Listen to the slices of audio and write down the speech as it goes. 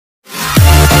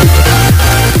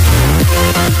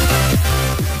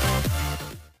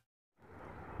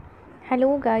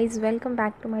Hello guys, welcome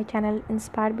back to my channel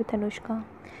Inspired with Anushka.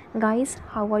 Guys,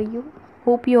 how are you?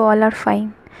 Hope you all are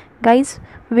fine. Guys,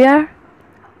 we are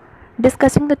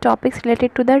discussing the topics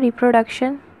related to the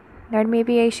reproduction, that may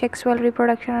be asexual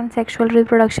reproduction and sexual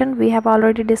reproduction. We have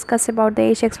already discussed about the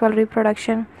asexual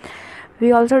reproduction.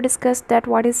 We also discussed that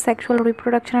what is sexual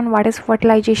reproduction and what is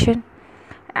fertilization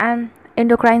and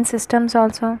endocrine systems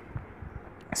also.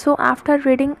 So after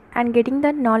reading and getting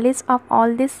the knowledge of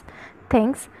all these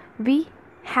things, we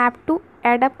have to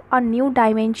add up a new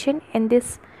dimension in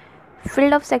this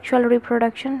field of sexual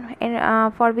reproduction,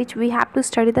 for which we have to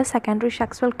study the secondary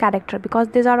sexual character, because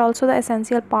these are also the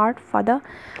essential part for the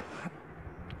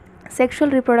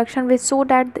sexual reproduction, which so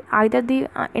that either the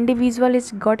individual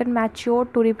is gotten mature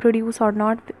to reproduce or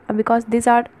not. Because these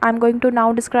are, I'm going to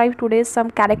now describe today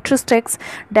some characteristics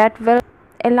that will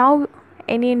allow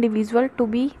any individual to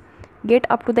be get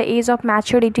up to the age of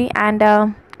maturity,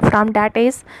 and from that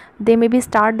age they maybe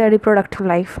start their reproductive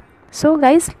life. So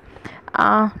guys,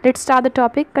 let's start the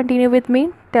topic. Continue with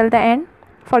me till the end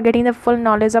for getting the full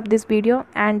knowledge of this video,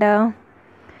 and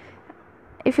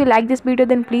if you like this video,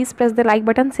 then please press the like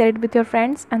button, share it with your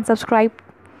friends, and subscribe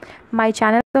my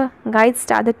channel. So guys,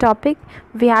 start the topic.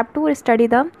 We have to study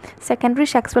the secondary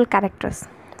sexual characters.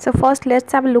 So first,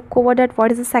 let's have a look over that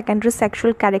what is the secondary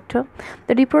sexual character.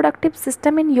 The reproductive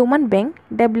system in human being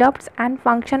develops and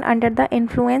function under the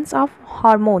influence of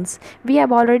hormones. We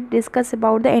have already discussed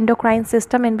about the endocrine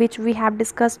system, in which we have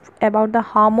discussed about the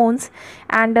hormones,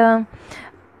 and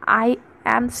I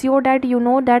am sure that you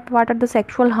know that what are the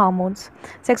sexual hormones.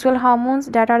 Sexual hormones,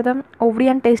 that are the ovary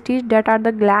and testes, that are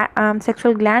the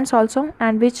sexual glands also,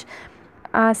 and which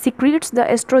secretes the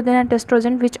estrogen and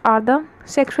testosterone, which are the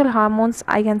sexual hormones,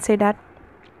 I can say that.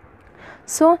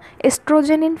 So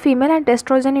estrogen in female and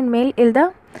testosterone in male is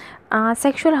the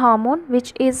sexual hormone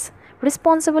which is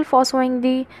responsible for showing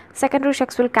the secondary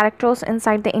sexual characters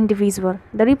inside the individual.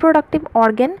 The reproductive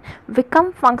organ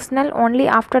become functional only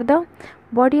after the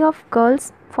body of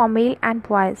girls for male and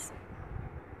boys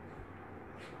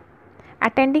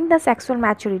attending the sexual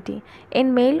maturity.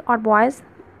 In male or boys,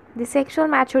 the sexual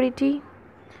maturity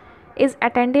is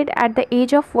attained at the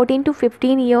age of 14 to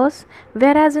 15 years,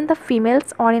 whereas in the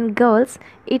females or in girls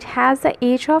it has the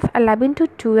age of 11 to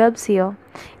 12 years.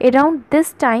 Around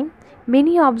this time,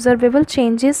 many observable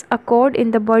changes occurred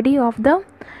in the body of the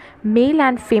male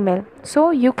and female.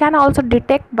 So you can also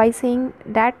detect by seeing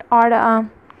that, or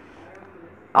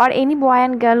any boy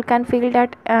and girl can feel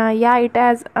that it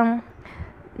has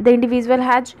the individual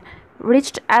has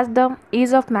reached as the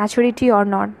age of maturity or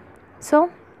not.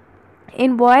 So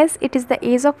in boys it is the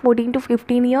age of 14 to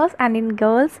 15 years, and in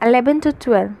girls 11 to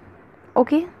 12.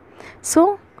 Okay,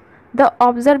 so the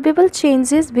observable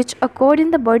changes which occurred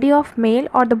in the body of male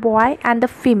or the boy and the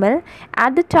female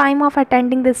at the time of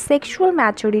attaining the sexual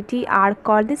maturity are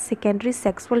called the secondary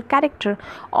sexual character.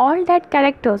 All that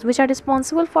characters which are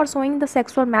responsible for showing the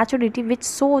sexual maturity,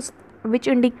 which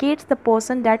indicates the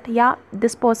person that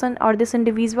this person or this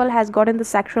individual has gotten the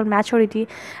sexual maturity.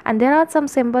 And there are some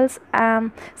symbols,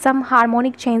 some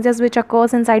harmonic changes which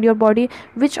occurs inside your body,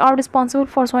 which are responsible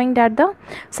for showing that the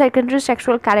secondary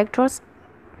sexual characters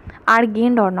are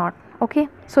gained or not. Okay,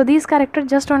 so these characters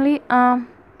just only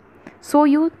show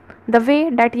you the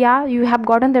way that you have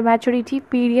gotten the maturity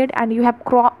period, and you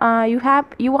are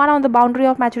on the boundary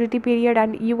of maturity period,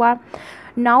 and you are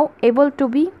now able to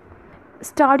be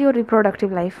start your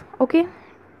reproductive life. Okay,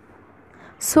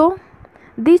 so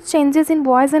these changes in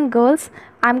boys and girls,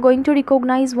 I'm going to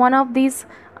recognize one of these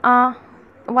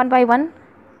one by one.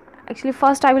 Actually,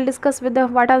 first I will discuss with the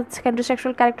what are secondary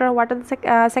sexual character, what are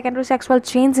the secondary sexual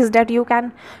changes that you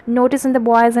can notice in the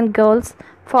boys and girls.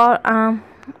 For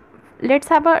let's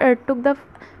have took the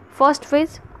first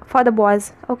phase for the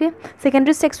boys. Okay,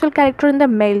 secondary sexual character in the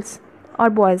males or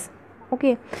boys.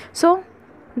 Okay, so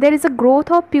there is a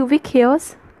growth of pubic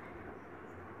hairs.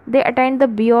 They attain the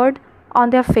beard on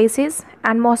their faces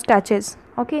and moustaches.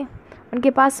 Okay,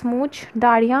 उनके पास मूछ,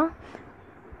 दाढ़ियाँ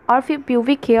और फिर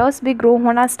pubic hairs भी grow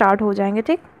होना start हो जाएंगे.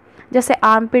 ठीक, जैसे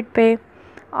आर्मपिट पे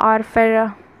और फिर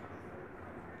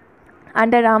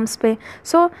अंडर आर्म्स पे.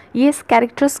 सो ये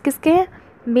कैरेक्टर्स किसके हैं?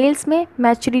 मेल्स में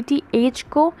मैच्योरिटी एज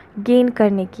को गेन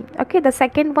करने की. Okay, the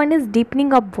second one is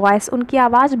deepening of voice. उनकी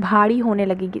आवाज़ भारी होने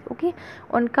लगेगी. ओके,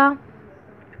 उनका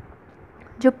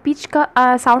जो पिच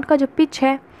का साउंड का जो पिच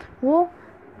है वो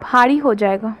भारी हो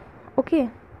जाएगा. ओके,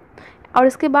 और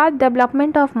इसके बाद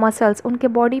डेवलपमेंट ऑफ मसल्स. उनके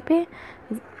बॉडी पे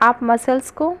आप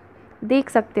मसल्स को देख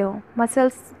सकते हो.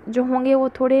 मसल्स जो होंगे वो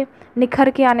थोड़े निखर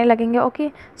के आने लगेंगे.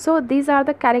 Okay, so these are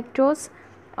the characters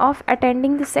of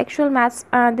attending the sexual match.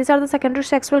 These are the secondary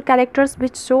sexual characters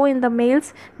which show in the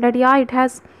males that yeah, it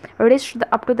has reached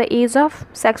up to the age of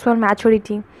sexual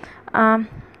maturity. um,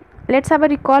 let's have a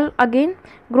recall again.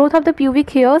 Growth of the pubic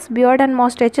hairs, beard and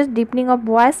moustaches, deepening of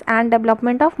voice and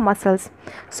development of muscles.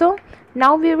 So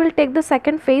now we will take the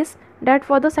second phase, that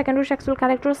for the secondary sexual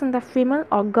characters in the female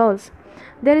or girls,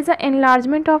 there is an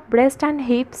enlargement of breast and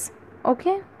hips.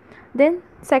 Okay, then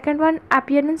second one,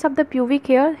 appearance of the pubic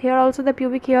hair. Here also the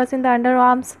pubic hairs in the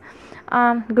underarms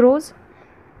grows.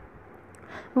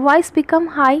 Voice become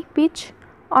high pitch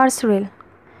or shrill.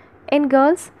 In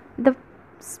girls, the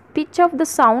pitch of the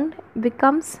sound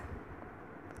becomes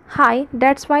high,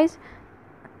 that's why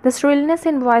the shrillness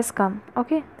in voice come.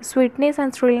 Okay, the sweetness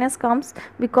and shrillness comes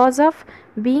because of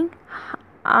being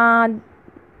uh,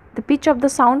 the pitch of the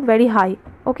sound very high.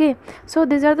 Okay, so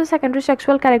these are the secondary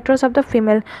sexual characters of the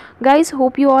female. Guys,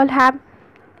 hope you all have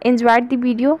enjoyed the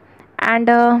video, and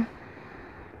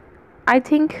I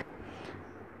think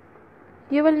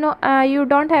you will know you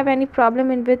don't have any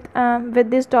problem in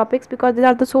with these topics, because these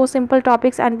are the so simple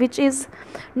topics and which is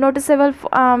noticeable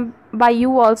by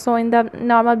you also in the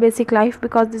normal basic life,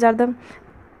 because these are the,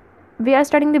 we are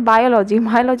studying the biology.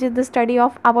 Biology is the study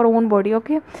of our own body.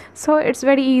 Okay, so it's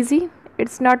very easy,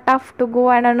 it's not tough to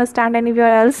go and understand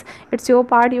anywhere else. It's your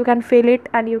part, you can feel it,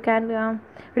 and you can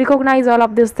recognize all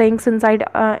of these things inside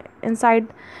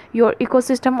your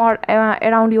ecosystem or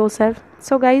around yourself.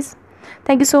 So guys,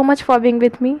 thank you so much for being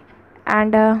with me,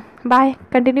 and bye,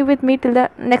 continue with me till the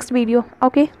next video.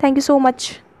 Okay, thank you so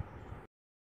much.